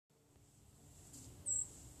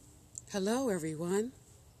Hello, everyone,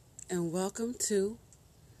 and welcome to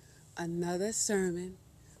another sermon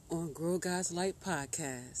on Grow God's Light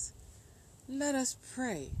podcast. Let us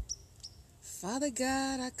pray. Father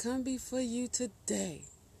God, I come before you today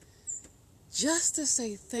just to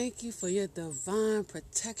say thank you for your divine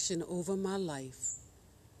protection over my life.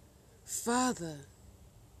 Father,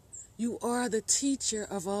 you are the teacher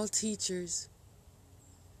of all teachers.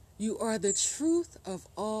 You are the truth of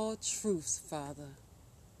all truths, Father.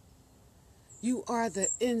 You are the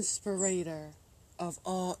inspirator of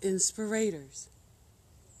all inspirators.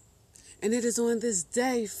 And it is on this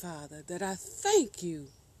day, Father, that I thank you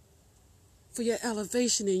for your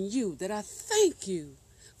elevation in you, that I thank you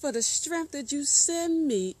for the strength that you send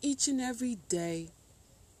me each and every day.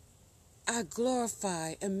 I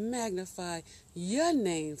glorify and magnify your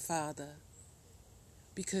name, Father,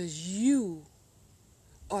 because you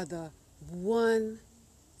are the one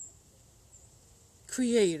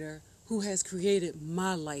creator who has created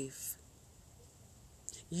my life.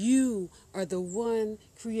 You are the one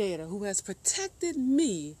creator who has protected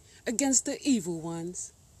me against the evil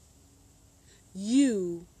ones.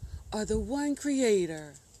 You are the one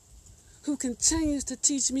creator who continues to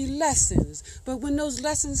teach me lessons. But when those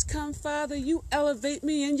lessons come, Father, you elevate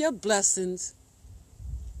me in your blessings.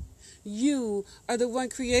 You are the one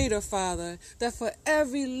creator, Father, that for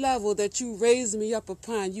every level that you raise me up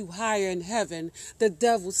upon, you higher in heaven, the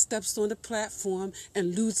devil steps on the platform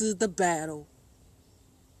and loses the battle.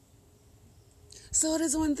 So it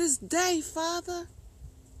is on this day, Father,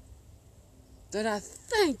 that I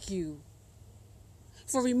thank you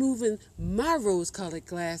for removing my rose-colored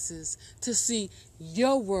glasses to see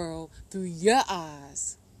your world through your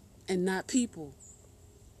eyes and not people.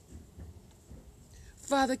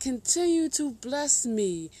 Father, continue to bless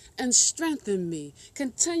me and strengthen me.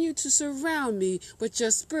 Continue to surround me with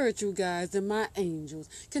your spiritual guides and my angels.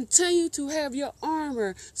 Continue to have your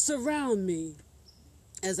armor surround me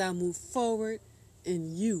as I move forward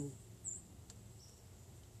in you.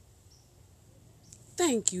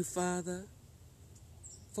 Thank you, Father,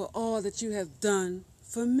 for all that you have done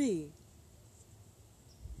for me.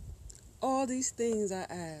 All these things I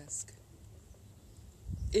ask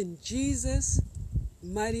in Jesus'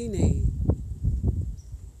 mighty name.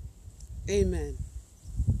 Amen.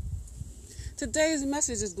 Today's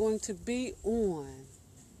message is going to be on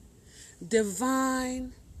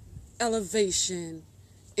divine elevation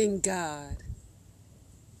in God.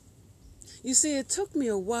 You see, it took me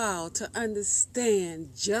a while to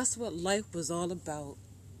understand just what life was all about.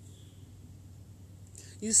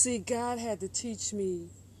 You see, God had to teach me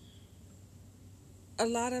a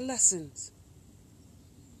lot of lessons.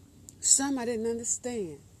 Some I didn't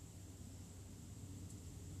understand.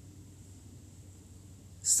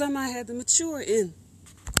 Some I had to mature in.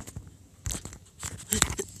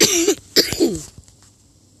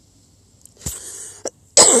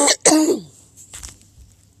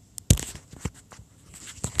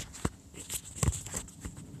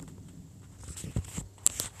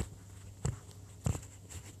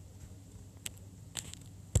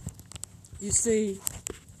 You see,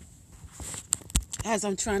 as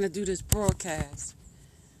I'm trying to do this broadcast,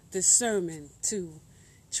 this sermon, to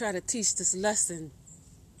try to teach this lesson,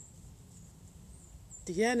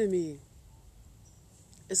 the enemy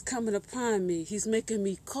is coming upon me. He's making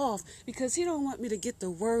me cough because he don't want me to get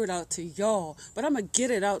the word out to y'all, but I'm going to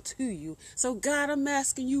get it out to you. So God, I'm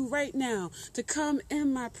asking you right now to come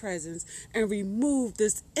in my presence and remove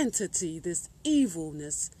this entity, this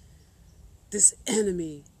evilness, this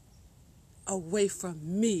enemy away from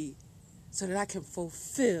me so that I can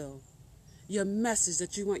fulfill your message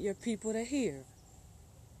that you want your people to hear.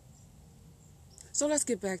 So let's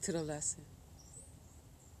get back to the lesson.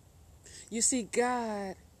 You see,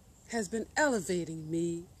 God has been elevating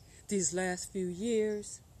me these last few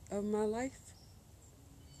years of my life.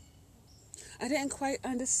 I didn't quite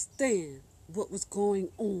understand what was going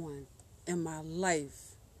on in my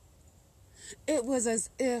life. It was as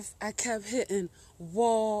if I kept hitting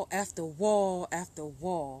wall after wall after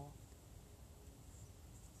wall.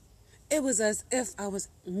 It was as if I was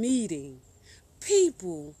meeting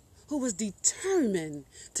people who was determined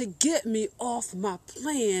to get me off my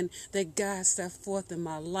plan that God set forth in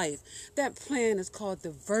my life. That plan is called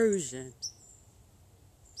diversion.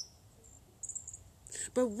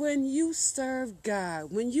 But when you serve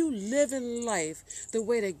God, when you live in life the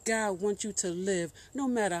way that God wants you to live, no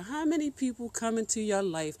matter how many people come into your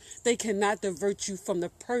life, they cannot divert you from the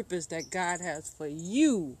purpose that God has for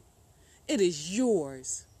you. It is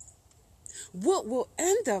yours. What will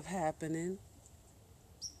end up happening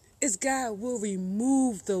is God will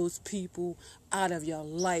remove those people out of your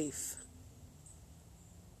life.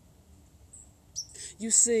 You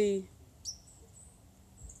see,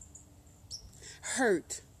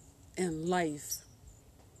 hurt in life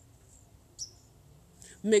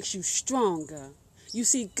makes you stronger. You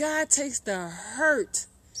see, God takes the hurt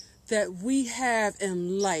that we have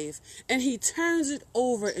in life and he turns it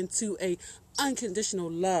over into a unconditional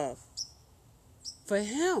love for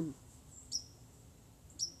him.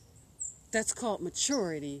 That's called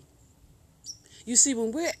maturity. You see,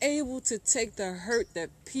 when we're able to take the hurt that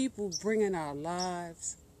people bring in our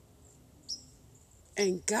lives,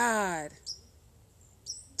 and God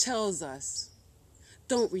tells us,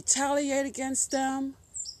 don't retaliate against them,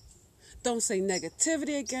 don't say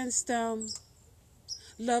negativity against them,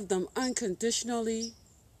 love them unconditionally,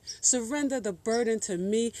 surrender the burden to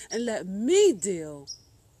me, and let me deal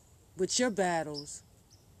with your battles.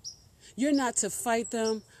 You're not to fight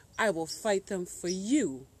them, I will fight them for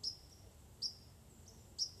you.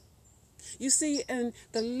 You see, and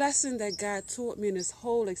the lesson that God taught me in this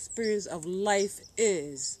whole experience of life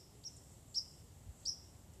is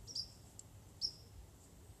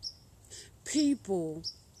people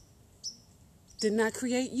did not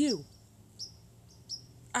create you.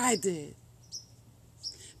 I did.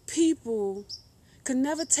 People could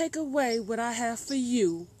never take away what I have for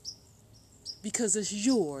you because it's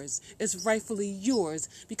yours. It's rightfully yours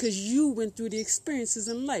because you went through the experiences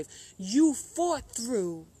in life. You fought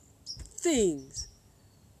through things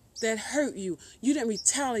that hurt you. You didn't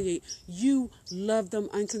retaliate. You loved them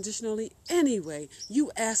unconditionally anyway.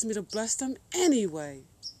 You asked me to bless them anyway.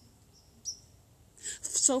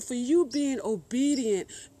 So for you being obedient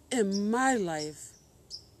in my life,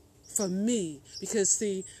 for me, because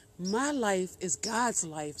see, my life is God's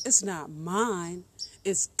life. It's not mine.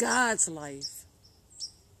 It's God's life.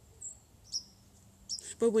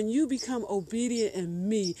 But when you become obedient in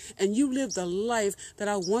me and you live the life that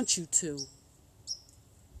I want you to,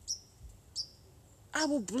 I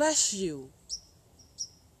will bless you.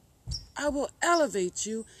 I will elevate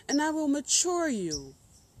you and I will mature you.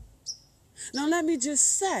 Now let me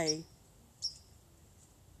just say,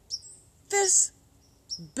 this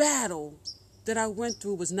battle that I went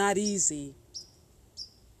through was not easy.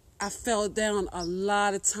 I fell down a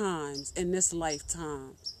lot of times in this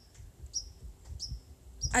lifetime.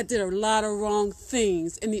 I did a lot of wrong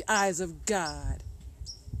things in the eyes of God.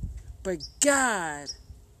 But God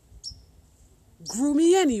grew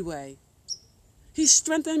me anyway. He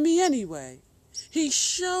strengthened me anyway. He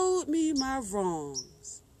showed me my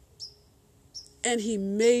wrongs. And he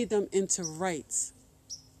made them into rights.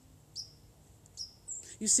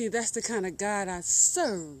 You see, that's the kind of God I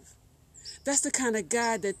serve. That's the kind of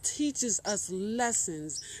God that teaches us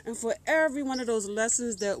lessons. And for every one of those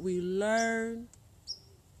lessons that we learn,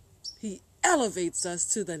 he elevates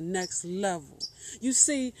us to the next level. You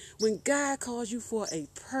see, when God calls you for a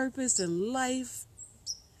purpose in life,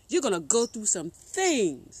 you're going to go through some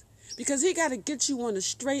things because he got to get you on the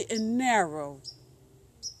straight and narrow.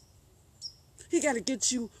 He got to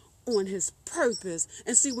get you on his purpose.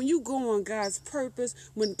 And see, when you go on God's purpose,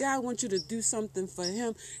 when God wants you to do something for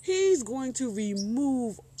him, he's going to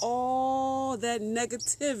remove all that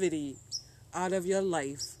negativity out of your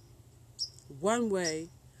life, one way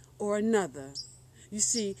or another. You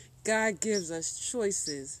see, God gives us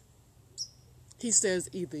choices. He says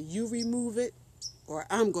either you remove it or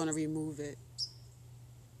I'm going to remove it.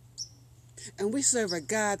 And we serve a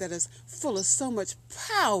God that is full of so much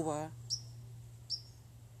power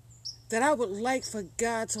that I would like for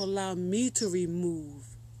God to allow me to remove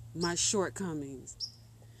my shortcomings.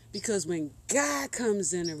 Because when God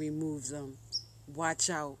comes in and removes them, watch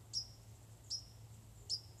out.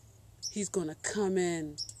 He's going to come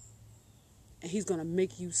in and he's going to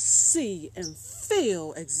make you see and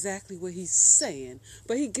feel exactly what he's saying.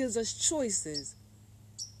 But he gives us choices.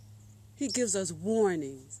 He gives us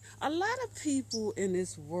warnings. A lot of people in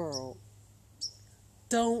this world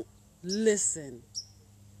don't listen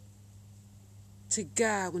to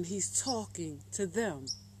God when he's talking to them.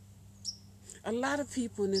 A lot of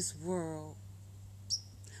people in this world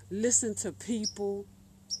listen to people.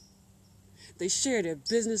 They share their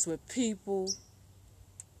business with people.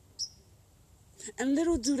 And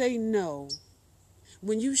little do they know,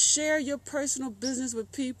 when you share your personal business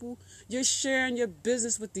with people, you're sharing your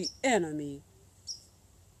business with the enemy,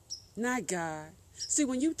 not God. See,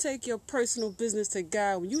 when you take your personal business to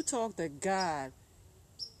God, when you talk to God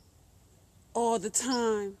all the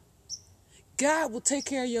time, God will take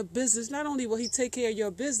care of your business. Not only will he take care of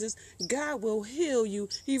your business, God will heal you.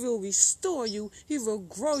 He will restore you. He will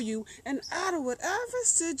grow you. And out of whatever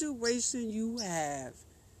situation you have,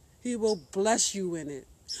 he will bless you in it.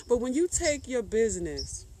 But when you take your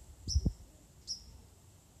business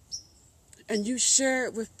and you share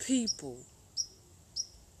it with people,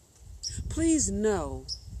 please know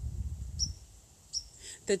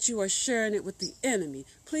that you are sharing it with the enemy.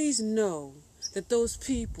 Please know that those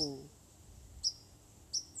people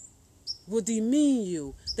will demean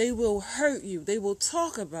you. They will hurt you. They will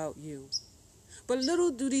talk about you. But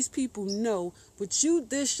little do these people know, what you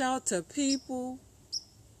dish out to people,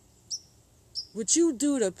 what you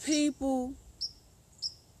do to people,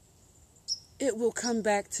 it will come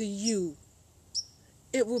back to you.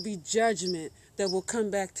 It will be judgment that will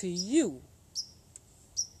come back to you.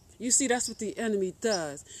 You see, that's what the enemy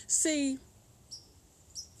does. See,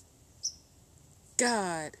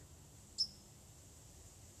 God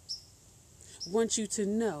wants you to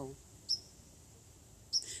know,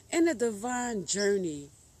 in a divine journey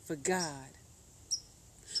for God,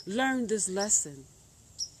 learn this lesson.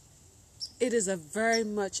 It is of very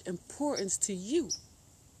much importance to you.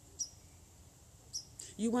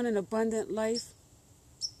 You want an abundant life?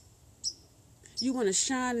 You want to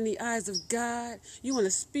shine in the eyes of God? You want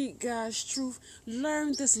to speak God's truth?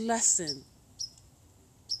 Learn this lesson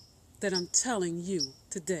that I'm telling you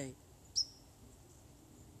today.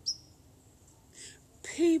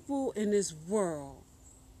 People in this world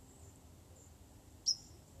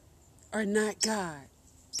are not God.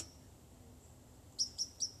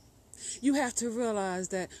 You have to realize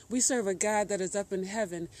that we serve a God that is up in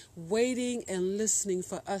heaven, waiting and listening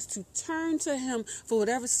for us to turn to him for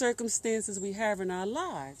whatever circumstances we have in our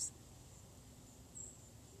lives.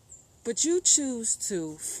 But you choose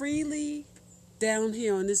to freely, down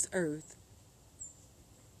here on this earth,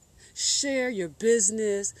 share your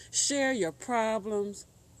business, share your problems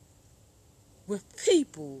with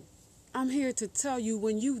people. I'm here to tell you,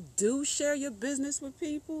 when you do share your business with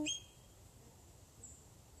people,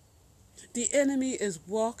 the enemy is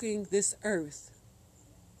walking this earth,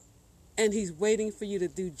 and he's waiting for you to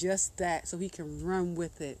do just that so he can run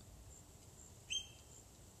with it.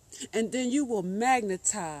 And then you will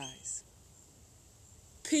magnetize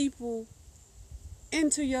people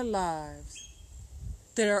into your lives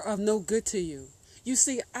that are of no good to you. You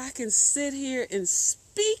see, I can sit here and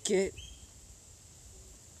speak it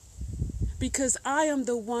because I am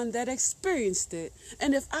the one that experienced it.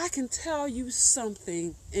 And if I can tell you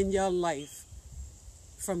something in your life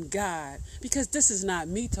from God, because this is not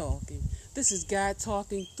me talking, this is God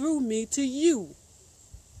talking through me to you.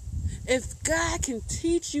 If God can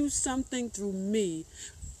teach you something through me,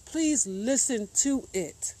 please listen to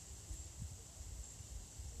it.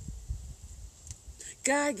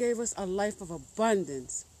 God gave us a life of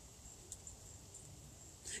abundance.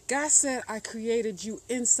 God said, I created you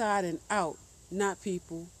inside and out, not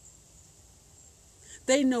people.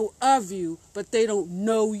 They know of you, but they don't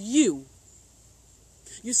know you.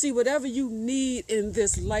 You see, whatever you need in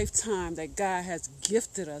this lifetime that God has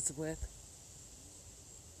gifted us with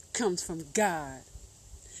comes from God.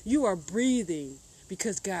 You are breathing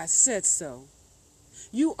because God said so.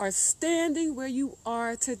 You are standing where you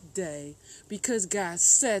are today because God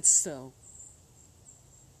said so.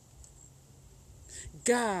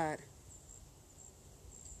 God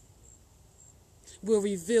will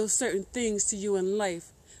reveal certain things to you in life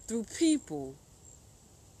through people.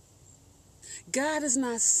 God is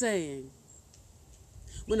not saying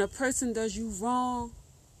when a person does you wrong,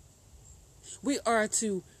 we are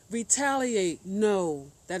to retaliate.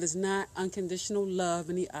 No, that is not unconditional love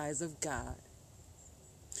in the eyes of God.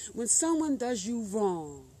 When someone does you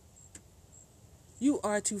wrong, you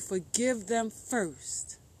are to forgive them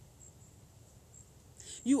first.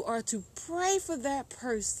 You are to pray for that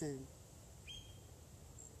person.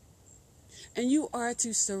 And you are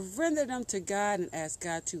to surrender them to God and ask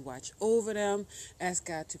God to watch over them, ask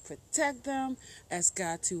God to protect them, ask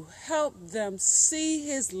God to help them see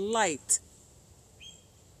his light.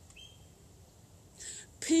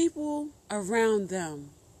 People around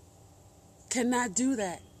them cannot do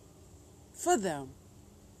that for them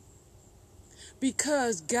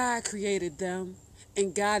because God created them,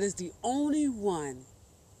 and God is the only one,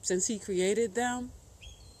 since he created them,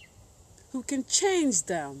 who can change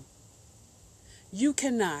them. You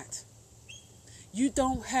cannot. You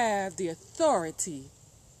don't have the authority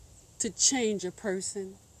to change a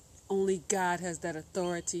person. Only God has that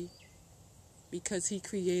authority because he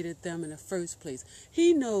created them in the first place.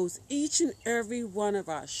 He knows each and every one of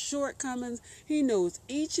our shortcomings. He knows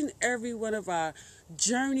each and every one of our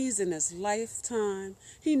journeys in this lifetime.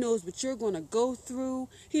 He knows what you're going to go through.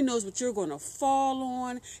 He knows what you're going to fall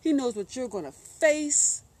on. He knows what you're going to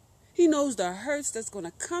face. He knows the hurts that's going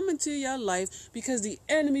to come into your life because the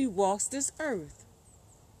enemy walks this earth.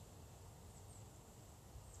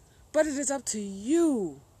 But it is up to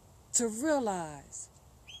you to realize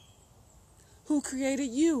who created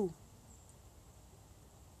you.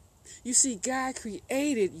 You see, God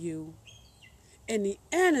created you, and the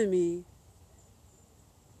enemy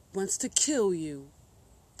wants to kill you.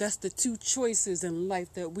 That's the two choices in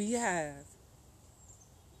life that we have.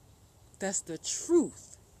 That's the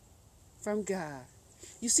truth from God.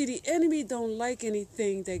 You see, the enemy don't like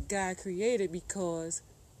anything that God created because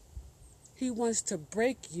he wants to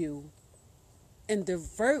break you and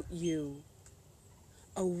divert you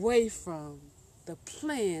away from the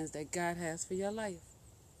plans that God has for your life.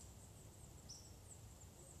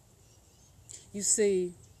 You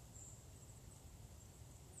see,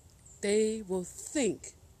 they will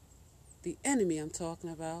think, the enemy I'm talking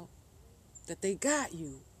about, that they got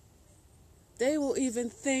you. They will even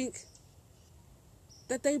think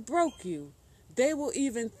that they broke you. They will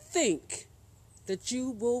even think that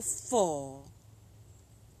you will fall.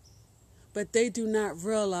 But they do not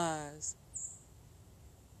realize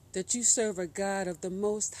that you serve a God of the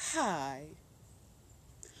Most High,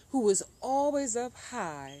 who is always up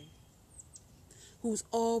high, who's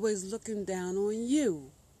always looking down on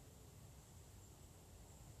you.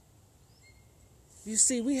 You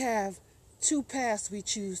see, we have two paths we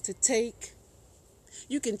choose to take.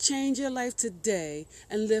 You can change your life today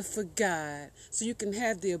and live for God so you can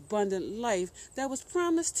have the abundant life that was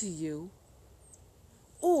promised to you.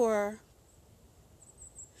 Or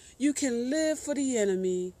you can live for the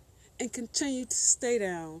enemy and continue to stay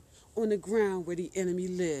down on the ground where the enemy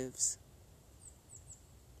lives.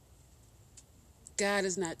 God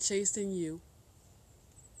is not chasing you.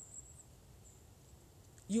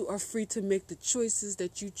 You are free to make the choices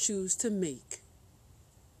that you choose to make.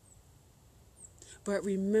 But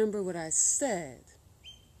remember what I said.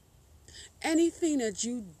 Anything that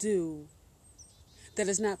you do that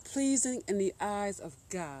is not pleasing in the eyes of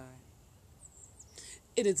God,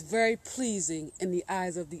 it is very pleasing in the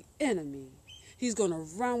eyes of the enemy. He's going to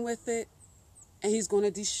run with it and he's going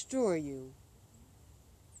to destroy you.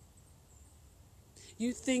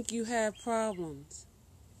 You think you have problems.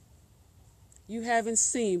 You haven't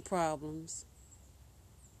seen problems.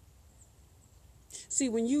 See,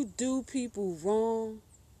 when you do people wrong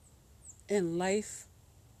in life,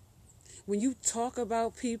 when you talk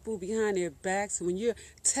about people behind their backs, when you're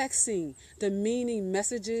texting demeaning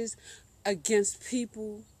messages against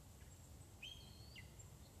people,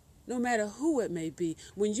 no matter who it may be,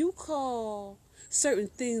 when you call certain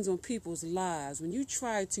things on people's lives, when you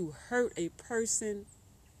try to hurt a person,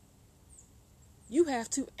 you have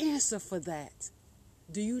to answer for that.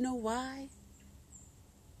 Do you know why?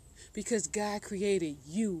 Because God created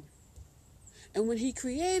you. And when he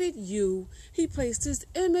created you, he placed his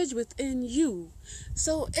image within you.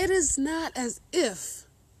 So it is not as if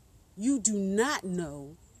you do not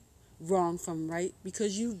know wrong from right,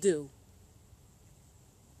 because you do.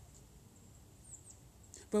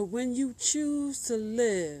 But when you choose to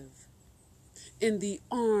live in the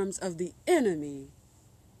arms of the enemy,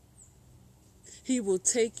 he will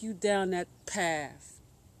take you down that path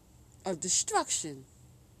of destruction.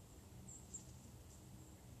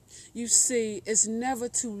 You see, it's never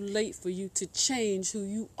too late for you to change who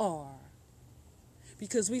you are,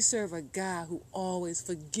 because we serve a God who always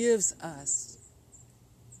forgives us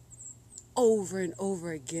over and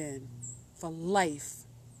over again for life.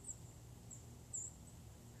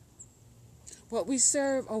 But we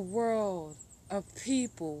serve a world of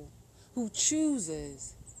people who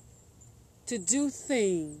chooses to do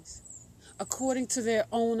things according to their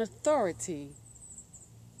own authority.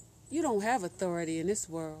 You don't have authority in this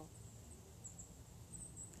world.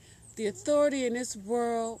 The authority in this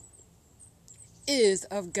world is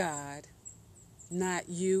of God, not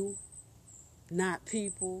you, not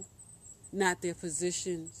people, not their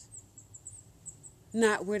positions,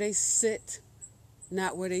 not where they sit,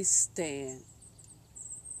 not where they stand.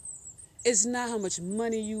 It's not how much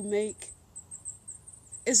money you make.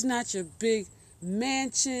 It's not your big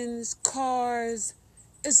mansions, cars.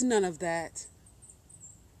 It's none of that.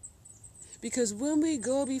 Because when we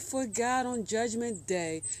go before God on Judgment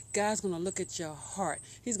Day, God's going to look at your heart.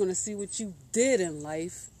 He's going to see what you did in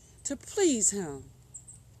life to please him.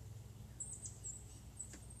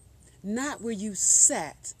 Not where you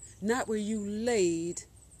sat, not where you laid,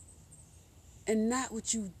 and not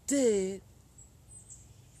what you did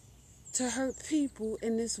to hurt people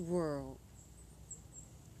in this world.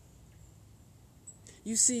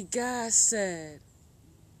 You see, God said,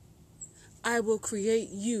 I will create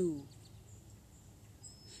you.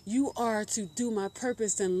 You are to do my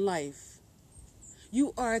purpose in life.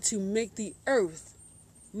 You are to make the earth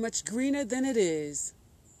much greener than it is.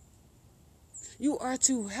 You are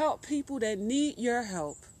to help people that need your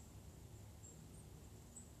help.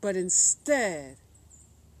 But instead,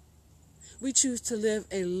 we choose to live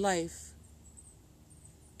a life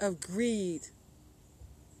of greed.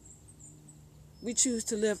 We choose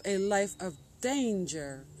to live a life of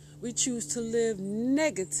danger. We choose to live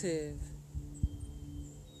negative.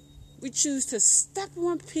 We choose to step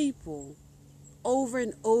on people over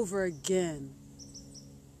and over again.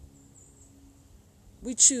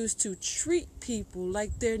 We choose to treat people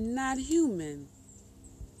like they're not human.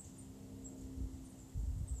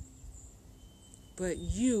 But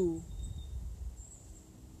you,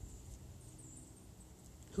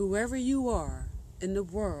 whoever you are in the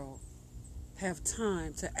world, have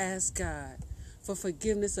time to ask God for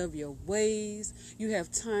forgiveness of your ways. You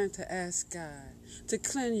have time to ask God to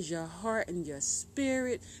cleanse your heart and your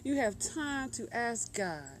spirit. You have time to ask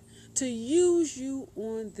God to use you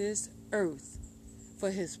on this earth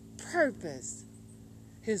for His purpose,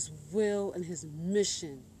 His will, and His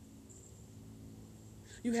mission.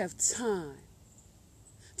 You have time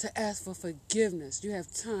to ask for forgiveness. You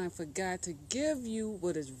have time for God to give you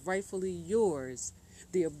what is rightfully yours,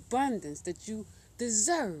 the abundance that you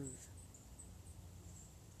deserve.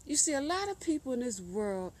 You see, a lot of people in this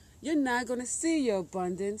world, you're not going to see your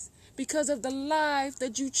abundance because of the life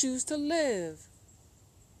that you choose to live.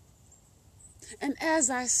 And as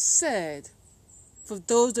I said, for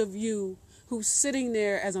those of you who's sitting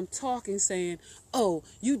there as I'm talking saying, oh,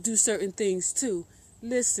 you do certain things too,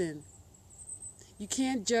 listen, you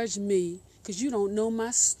can't judge me because you don't know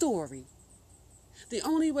my story. The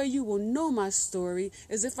only way you will know my story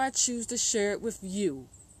is if I choose to share it with you.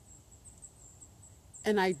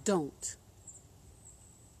 And I don't.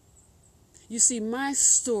 You see, my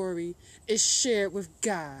story is shared with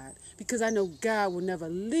God because I know God will never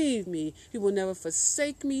leave me. He will never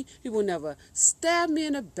forsake me. He will never stab me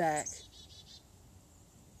in the back.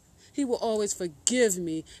 He will always forgive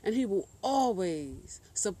me, and He will always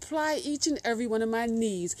supply each and every one of my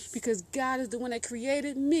needs because God is the one that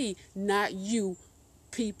created me, not you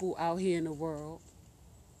people out here in the world.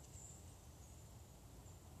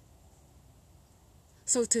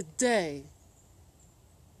 So today,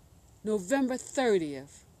 November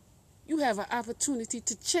 30th, you have an opportunity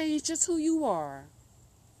to change just who you are.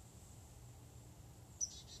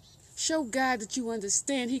 Show God that you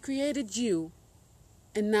understand He created you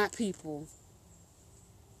and not people.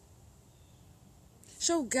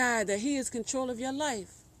 Show God that He is in control of your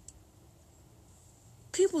life.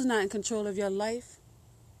 People's not in control of your life.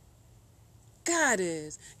 God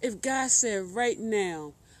is. If God said right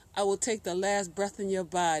now, I will take the last breath in your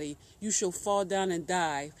body, you shall fall down and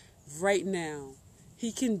die right now.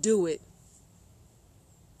 He can do it.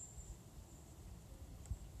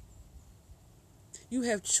 You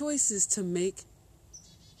have choices to make.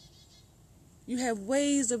 You have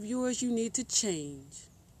ways of yours you need to change.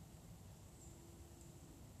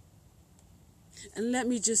 And let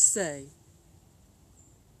me just say,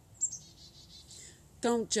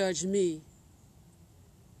 don't judge me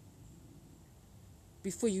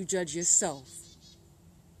before you judge yourself.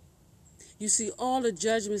 You see, all the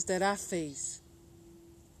judgments that I face,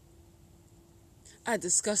 I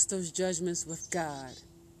discuss those judgments with God.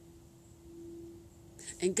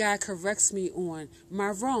 And God corrects me on my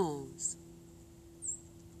wrongs.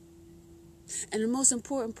 And the most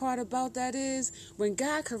important part about that is when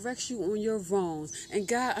God corrects you on your wrongs and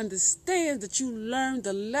God understands that you learned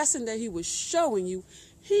the lesson that He was showing you,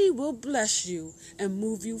 He will bless you and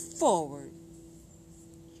move you forward.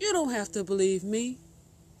 You don't have to believe me.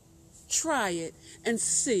 Try it and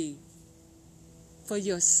see for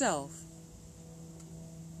yourself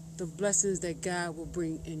the blessings that God will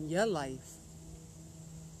bring in your life.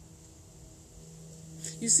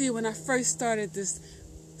 You see, when I first started this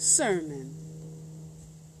sermon,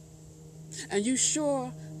 and you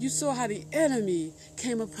saw how the enemy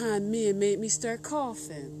came upon me and made me start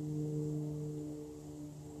coughing.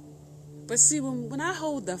 But see, when I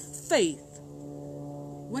hold the faith,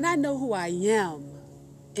 when I know who I am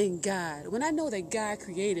in God, when I know that God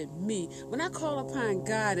created me, when I call upon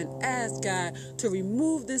God and ask God to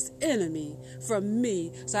remove this enemy from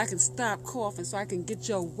me so I can stop coughing, so I can get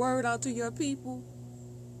your word out to your people,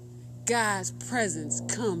 God's presence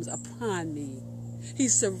comes upon me. He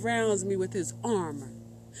surrounds me with His armor.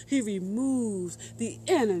 He removes the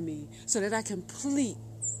enemy so that I can complete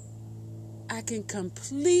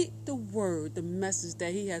the word, the message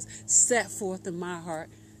that He has set forth in my heart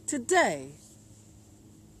today.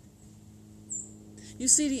 You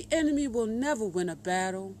see, the enemy will never win a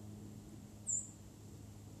battle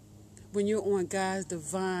when you're on God's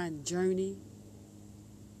divine journey.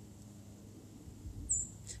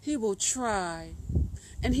 He will try,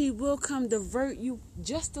 and he will come divert you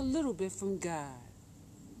just a little bit from God.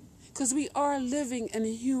 Because we are living in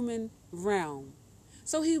a human realm.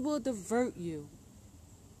 So he will divert you.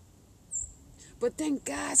 But then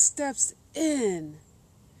God steps in.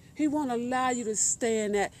 He won't allow you to stay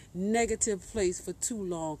in that negative place for too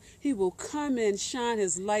long. He will come in, shine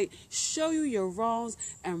his light, show you your wrongs,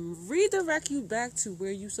 and redirect you back to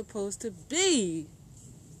where you're supposed to be.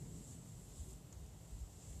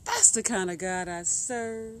 That's the kind of God I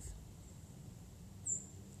serve.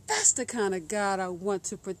 That's the kind of God I want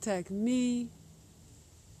to protect me.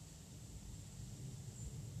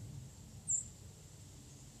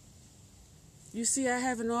 You see, I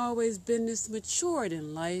haven't always been this matured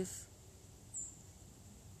in life.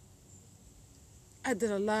 I did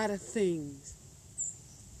a lot of things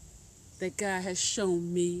that God has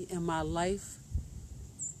shown me in my life.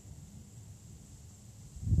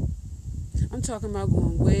 I'm talking about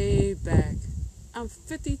going way back. I'm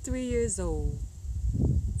 53 years old,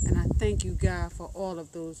 and I thank you, God, for all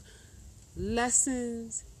of those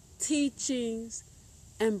lessons, teachings,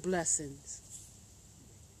 and blessings.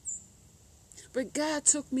 But God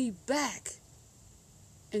took me back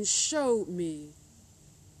and showed me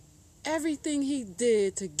everything he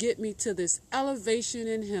did to get me to this elevation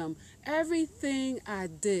in him. Everything I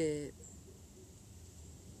did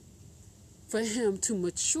for him to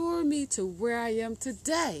mature me to where I am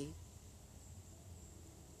today.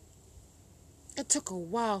 It took a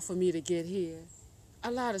while for me to get here. A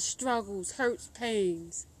lot of struggles, hurts,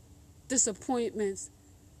 pains, disappointments,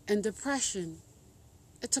 and depression.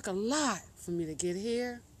 It took a lot for me to get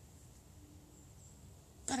here.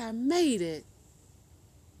 But I made it.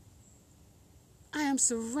 I am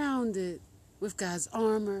surrounded with God's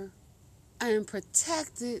armor. I am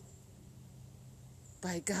protected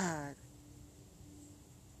by God.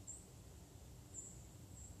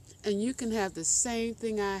 And you can have the same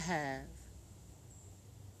thing I have.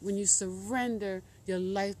 When you surrender your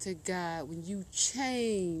life to God, when you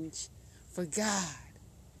change for God,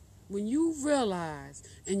 when you realize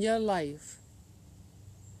in your life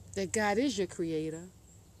that God is your creator,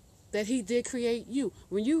 that he did create you,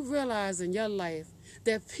 when you realize in your life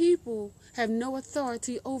that people have no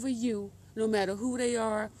authority over you, no matter who they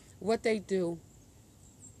are, what they do,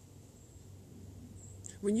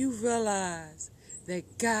 when you realize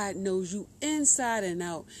that God knows you inside and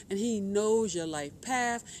out, and he knows your life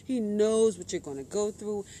path, he knows what you're going to go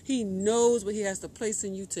through, he knows what he has to place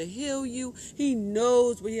in you to heal you, he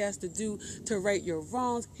knows what he has to do to right your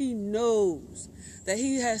wrongs, he knows that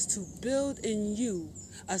he has to build in you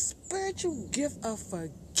a spiritual gift of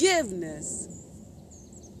forgiveness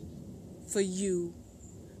for you,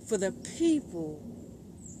 for the people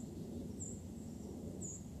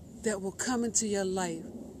that will come into your life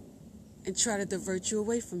and try to divert you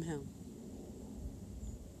away from him.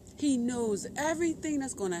 He knows everything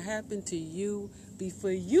that's going to happen to you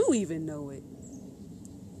before you even know it.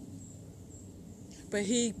 But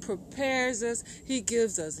he prepares us. He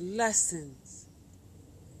gives us lessons.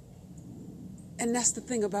 And that's the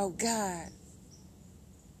thing about God.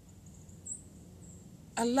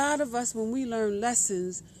 A lot of us, when we learn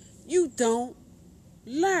lessons, you don't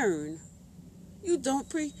learn. You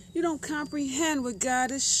don't comprehend what God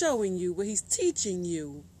is showing you, what he's teaching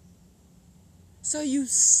you. So you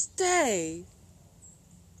stay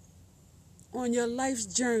on your life's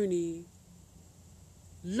journey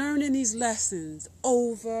learning these lessons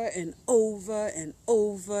over and over and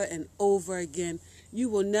over and over again. You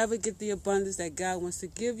will never get the abundance that God wants to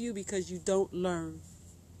give you because you don't learn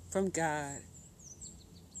from God.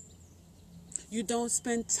 You don't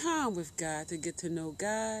spend time with God to get to know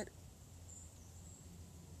God.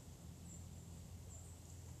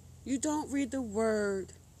 You don't read the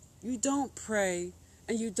word, you don't pray,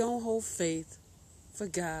 and you don't hold faith for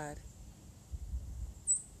God.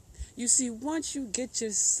 You see, once you get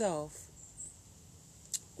yourself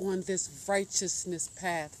on this righteousness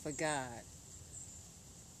path for God,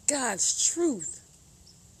 God's truth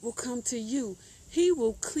will come to you. He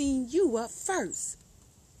will clean you up first.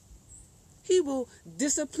 He will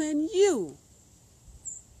discipline you.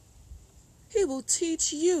 He will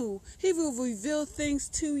teach you. He will reveal things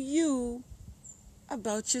to you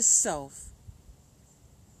about yourself.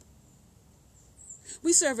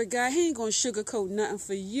 We serve a God, he ain't going to sugarcoat nothing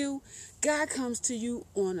for you. God comes to you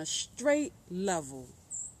on a straight level,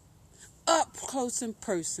 up close and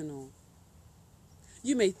personal.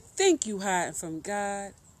 You may think you hiding from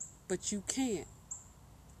God, but you can't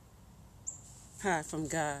hide from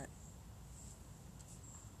God.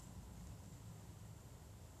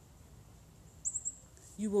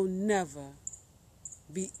 You will never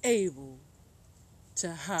be able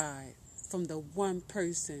to hide from the one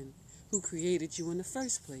person who created you in the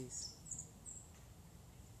first place.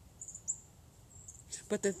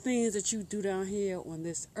 But the things that you do down here on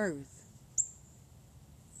this earth,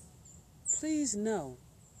 please know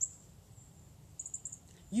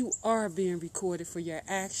you are being recorded for your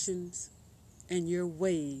actions and your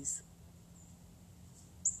ways.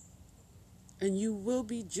 And you will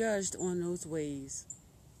be judged on those ways.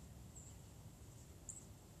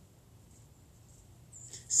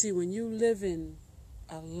 See, when you live in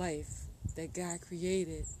a life that God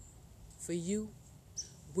created for you,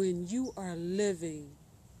 when you are living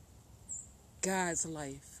God's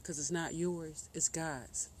life, because it's not yours, it's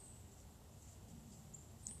God's.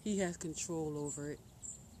 He has control over it.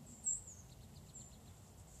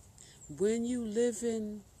 When you live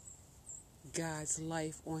in God's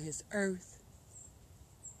life on his earth,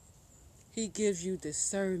 he gives you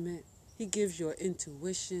discernment. He gives you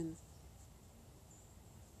intuition.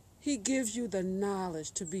 He gives you the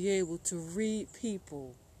knowledge to be able to read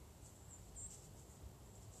people.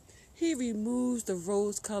 He removes the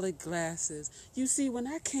rose-colored glasses. You see, when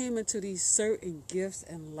I came into these certain gifts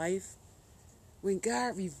in life, when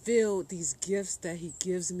God revealed these gifts that he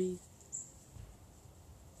gives me,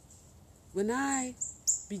 when I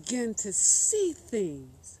begin to see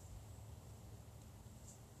things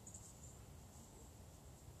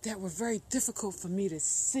that were very difficult for me to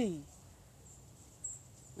see,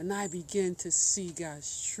 when I begin to see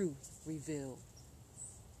God's truth revealed,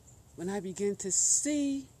 when I begin to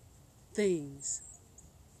see things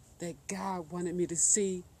that God wanted me to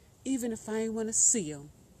see, even if I didn't want to see them,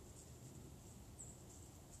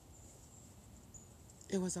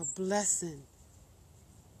 it was a blessing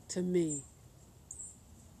to me.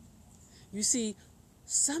 You see,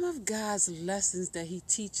 some of God's lessons that he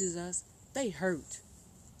teaches us, they hurt.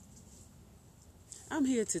 I'm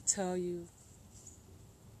here to tell you,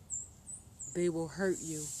 they will hurt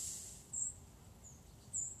you.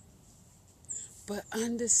 But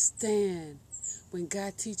understand, when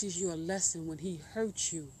God teaches you a lesson, when he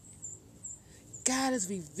hurts you, God is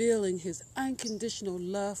revealing his unconditional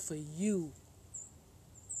love for you.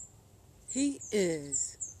 He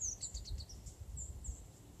is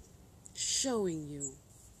showing you,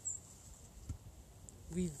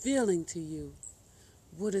 revealing to you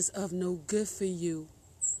what is of no good for you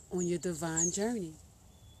on your divine journey.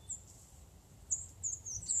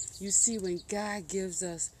 You see, when God gives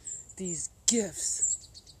us these gifts,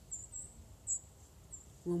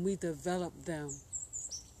 when we develop them,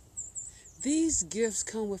 these gifts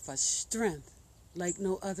come with a strength like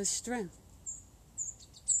no other strength.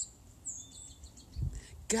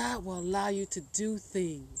 God will allow you to do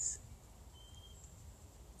things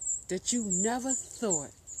that you never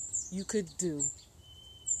thought you could do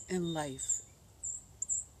in life.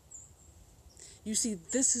 You see,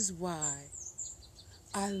 this is why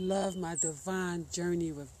I love my divine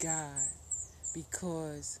journey with God,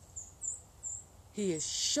 because he is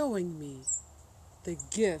showing me the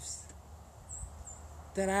gifts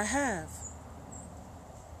that I have.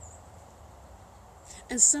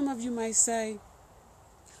 And some of you might say,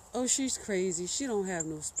 oh, she's crazy. She don't have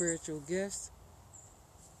no spiritual gifts.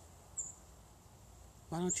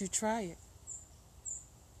 Why don't you try it?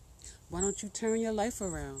 Why don't you turn your life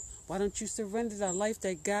around? Why don't you surrender the life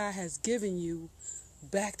that God has given you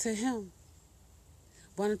back to him?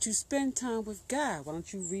 Why don't you spend time with God? Why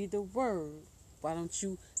don't you read the word? Why don't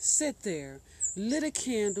you sit there, lit a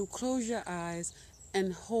candle, close your eyes,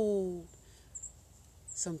 and hold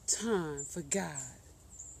some time for God?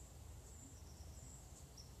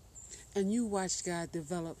 And you watch God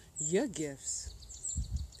develop your gifts.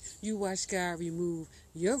 You watch God remove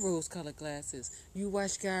your rose-colored glasses. You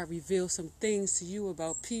watch God reveal some things to you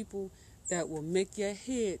about people that will make your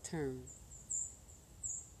head turn.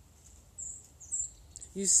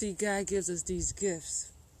 You see, God gives us these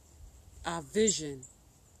gifts. Our vision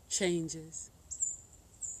changes.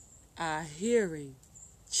 Our hearing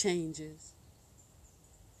changes.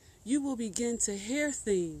 You will begin to hear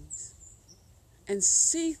things and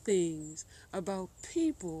see things about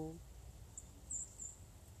people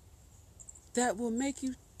that will make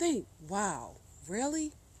you think, wow,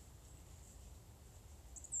 really?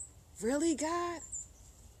 Really, God?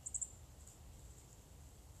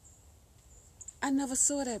 I never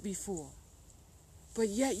saw that before. But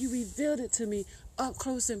yet you revealed it to me up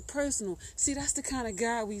close and personal. See, that's the kind of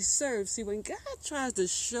God we serve. See, when God tries to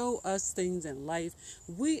show us things in life,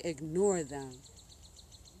 we ignore them.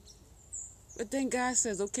 But then God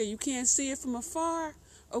says, okay, you can't see it from afar?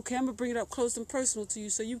 Okay, I'm going to bring it up close and personal to you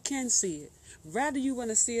so you can see it. Rather you want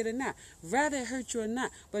to see it or not. Rather it hurt you or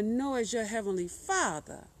not. But know as your Heavenly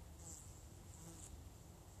Father,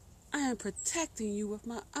 I am protecting you with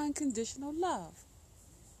my unconditional love.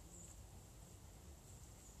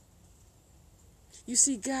 You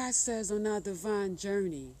see, God says on our divine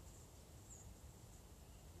journey,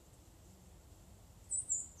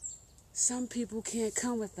 some people can't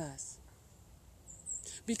come with us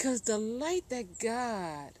because the light that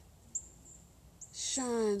God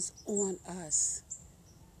shines on us,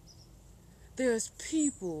 there's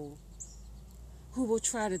people who will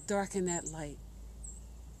try to darken that light.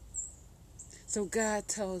 So God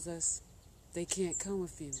tells us they can't come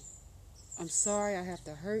with you. I'm sorry I have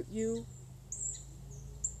to hurt you,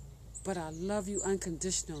 but I love you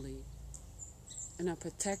unconditionally, and I'm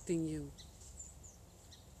protecting you.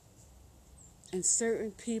 And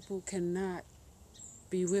certain people cannot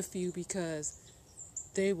be with you because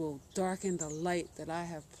they will darken the light that I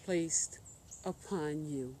have placed upon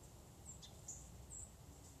you.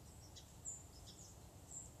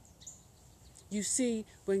 You see,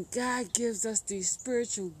 when God gives us these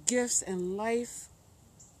spiritual gifts in life,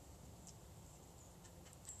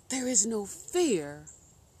 there is no fear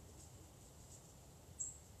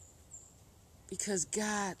because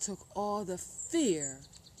God took all the fear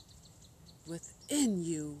within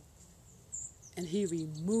you and He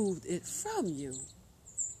removed it from you.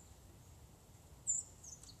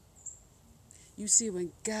 You see,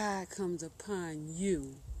 when God comes upon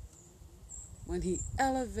you, when He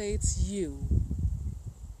elevates you,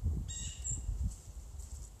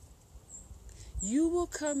 you will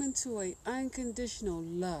come into an unconditional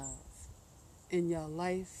love in your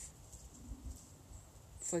life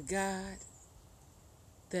for God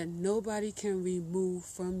that nobody can remove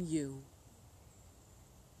from you.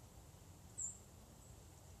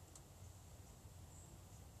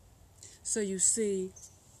 So you see,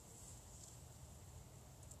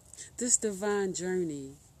 this divine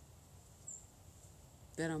journey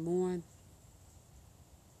that I'm on,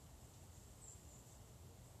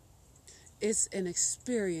 it's an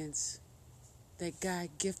experience that God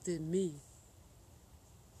gifted me.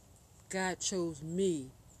 God chose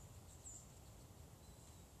me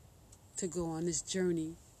to go on this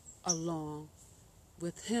journey along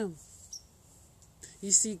with Him.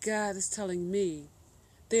 You see, God is telling me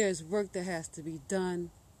there's work that has to be done,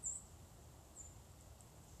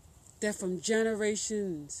 that from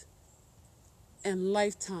generations and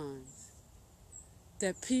lifetimes,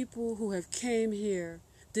 that people who have came here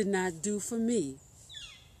did not do for me.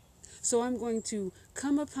 So I'm going to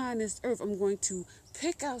come upon this earth. I'm going to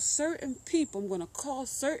pick out certain people. I'm going to call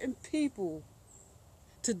certain people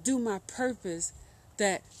to do my purpose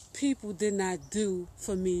that people did not do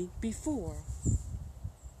for me before.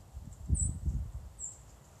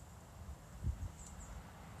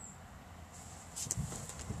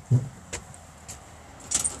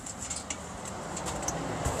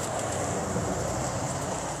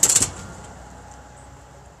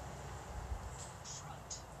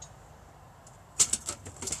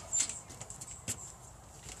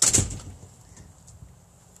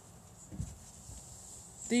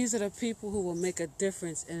 These are the people who will make a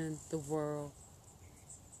difference in the world.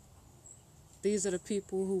 These are the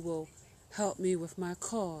people who will help me with my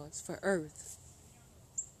cause for earth.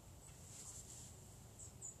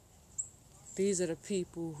 These are the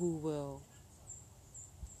people who will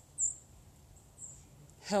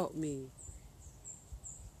help me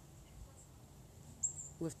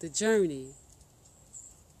with the journey,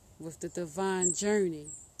 with the divine journey.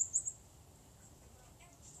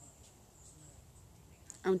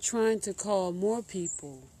 I'm trying to call more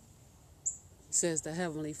people, says the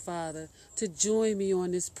Heavenly Father, to join me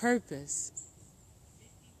on this purpose.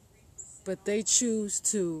 But they choose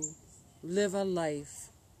to live a life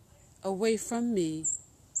away from me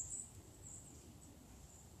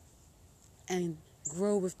and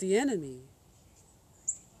grow with the enemy.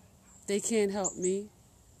 They can't help me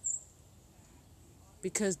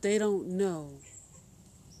because they don't know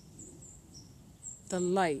the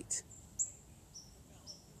light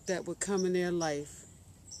that would come in their life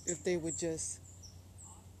if they would just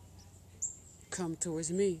come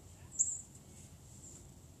towards me.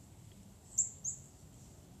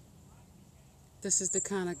 This is the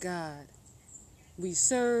kind of God we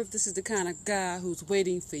serve. This is the kind of God who's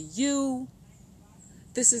waiting for you.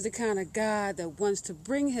 This is the kind of God that wants to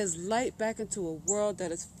bring His light back into a world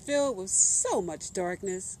that is filled with so much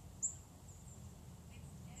darkness.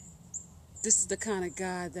 This is the kind of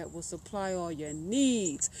God that will supply all your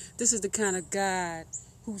needs. This is the kind of God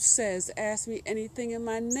who says, ask me anything in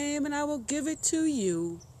my name and I will give it to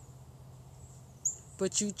you.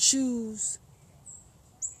 But you choose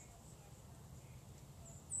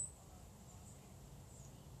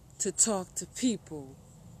to talk to people.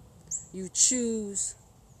 You choose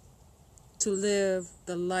to live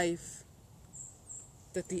the life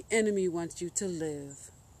that the enemy wants you to live.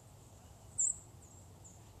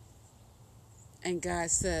 And God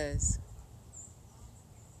says,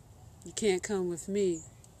 you can't come with me.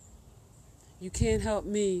 You can't help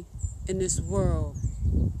me in this world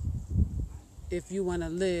if you want to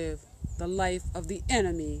live the life of the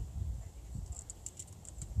enemy.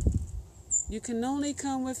 You can only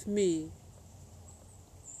come with me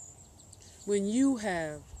when you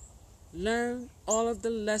have learned all of the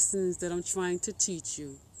lessons that I'm trying to teach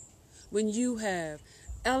you. When you have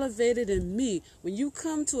elevated in me, when you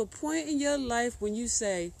come to a point in your life when you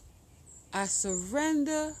say, I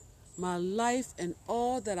surrender my life and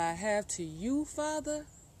all that I have to you, Father.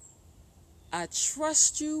 I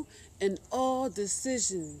trust you in all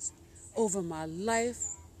decisions over my life.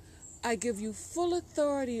 I give you full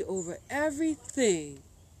authority over everything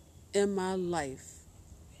in my life.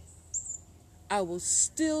 I will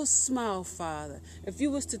still smile, Father. If you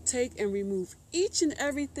was to take and remove each and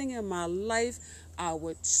everything in my life, I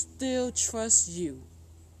would still trust you.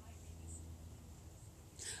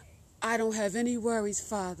 I don't have any worries,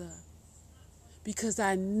 Father, because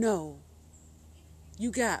I know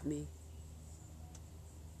you got me.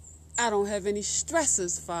 I don't have any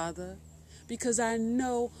stresses, Father, because I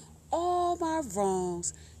know all my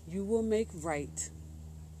wrongs you will make right.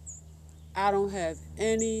 I don't have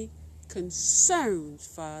any concerns,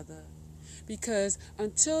 Father, because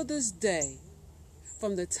until this day,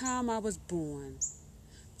 from the time I was born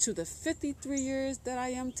to the 53 years that I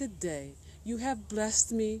am today, you have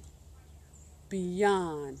blessed me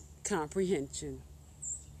beyond comprehension.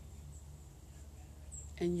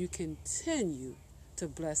 And you continue to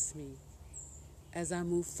bless me as I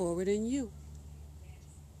move forward in you.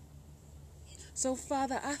 So,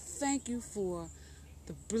 Father, I thank you for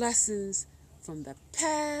the blessings from the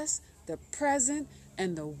past, the present,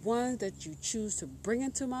 and the ones that you choose to bring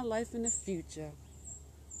into my life in the future.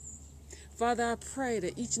 Father, I pray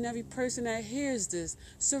that each and every person that hears this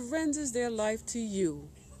surrenders their life to you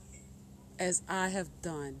as I have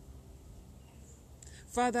done.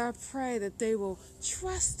 Father, I pray that they will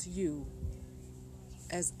trust you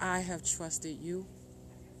as I have trusted you.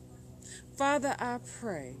 Father, I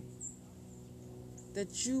pray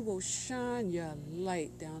that you will shine your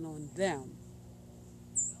light down on them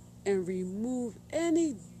and remove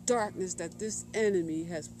any darkness that this enemy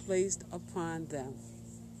has placed upon them.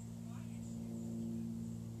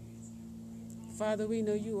 Father, we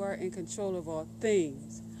know you are in control of all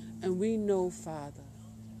things, and we know, Father,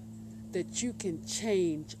 that you can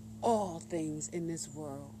change all things in this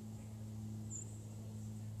world.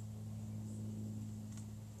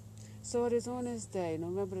 So it is on this day,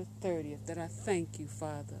 November the 30th, that I thank you,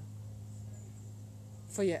 Father,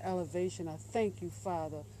 for your elevation. I thank you,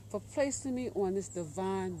 Father, for placing me on this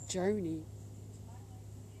divine journey.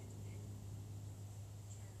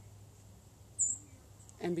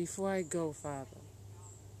 And before I go, Father,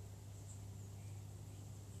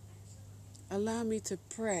 allow me to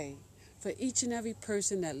pray for each and every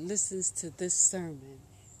person that listens to this sermon.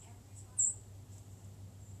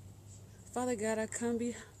 Father God, I come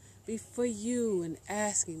before you and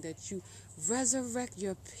asking that you resurrect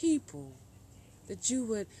your people, that you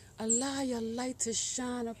would allow your light to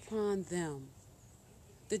shine upon them,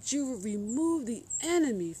 that you would remove the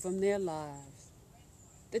enemy from their lives,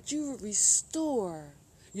 that you would restore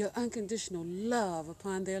your unconditional love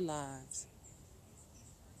upon their lives,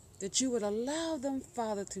 that you would allow them,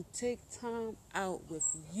 Father, to take time out with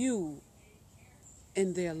you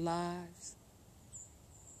in their lives,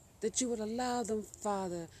 that you would allow them,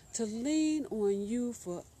 Father, to lean on you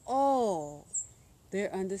for all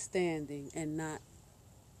their understanding and not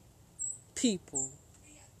people.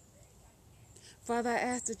 Father, I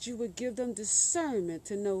ask that you would give them discernment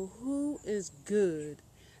to know who is good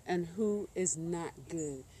and who is not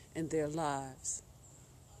good in their lives.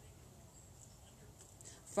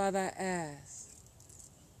 Father, I ask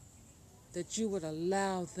that you would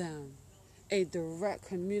allow them a direct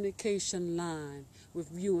communication line with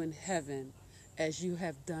you in heaven as you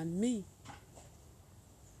have done me.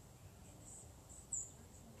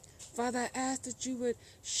 Father, I ask that you would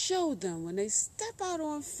show them when they step out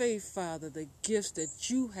on faith, Father, the gifts that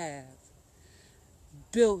you have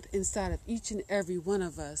built inside of each and every one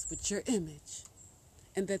of us with your image,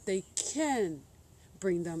 and that they can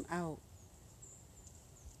bring them out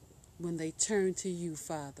when they turn to you,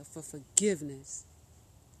 Father, for forgiveness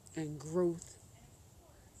and growth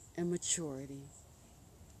and maturity.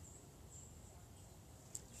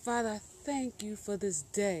 Father, I thank you for this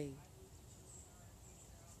day.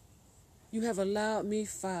 You have allowed me,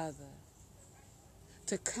 Father,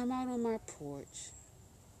 to come out on my porch,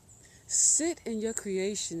 sit in your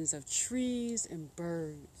creations of trees and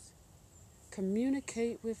birds,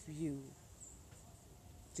 communicate with you,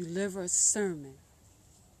 deliver a sermon.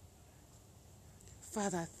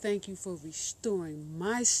 Father, I thank you for restoring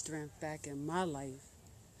my strength back in my life.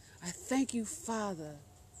 I thank you, Father,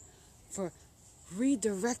 for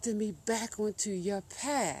redirecting me back onto your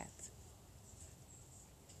path.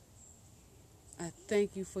 I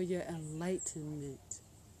thank you for your enlightenment.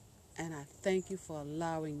 And I thank you for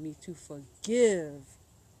allowing me to forgive,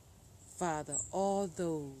 Father, all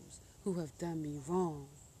those who have done me wrong.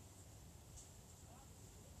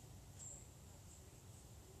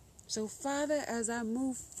 So, Father, as I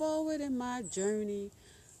move forward in my journey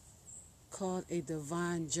called a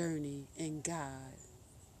divine journey in God,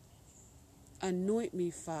 anoint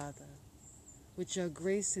me, Father, with your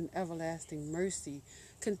grace and everlasting mercy.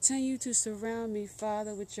 Continue to surround me,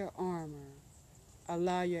 Father, with your armor.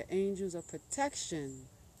 Allow your angels of protection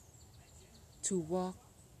to walk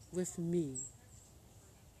with me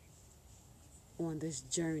on this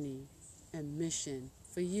journey and mission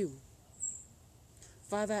for you.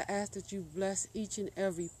 Father, I ask that you bless each and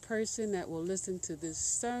every person that will listen to this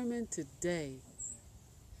sermon today.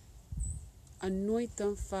 Anoint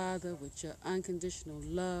them, Father, with your unconditional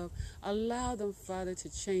love. Allow them, Father, to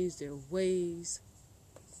change their ways.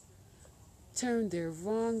 Turn their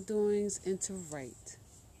wrongdoings into right.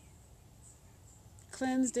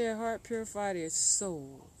 Cleanse their heart, purify their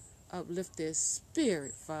soul. Uplift their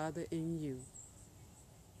spirit, Father, in you.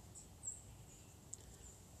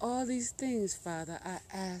 All these things, Father, I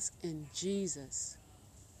ask in Jesus'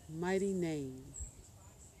 mighty name.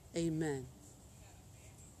 Amen.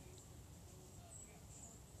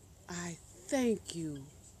 I thank you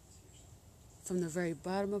from the very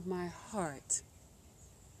bottom of my heart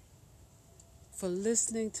for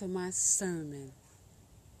listening to my sermon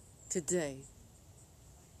today.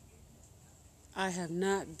 I have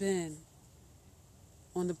not been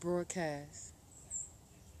on the broadcast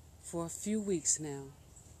for a few weeks now.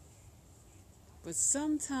 But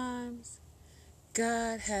sometimes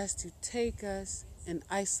God has to take us and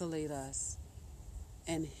isolate us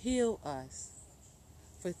and heal us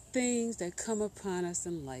for things that come upon us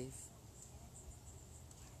in life.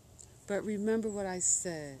 But remember what I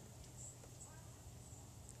said.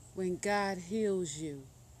 When God heals you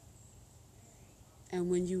and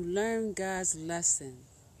when you learn God's lesson,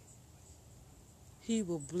 He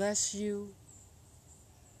will bless you.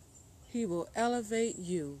 He will elevate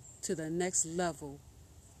you to the next level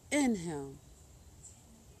in Him.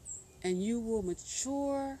 And you will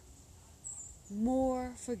mature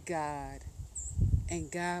more for God. And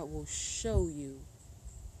God will show you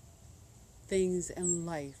things in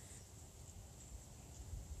life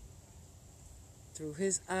through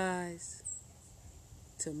His eyes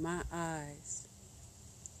to my eyes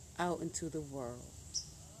out into the world.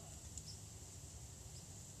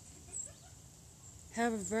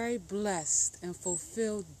 Have a very blessed and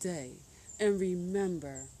fulfilled day. And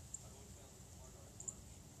remember,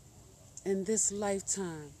 in this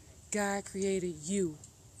lifetime, God created you.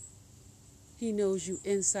 He knows you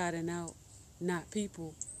inside and out, not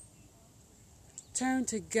people. Turn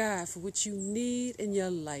to God for what you need in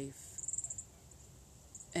your life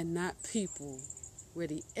and not people, where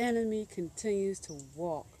the enemy continues to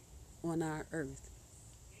walk on our earth.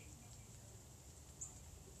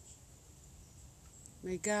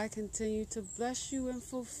 May God continue to bless you and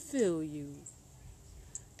fulfill you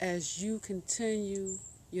as you continue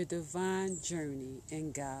your divine journey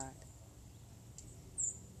in God.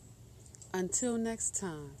 Until next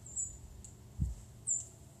time,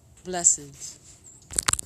 blessings.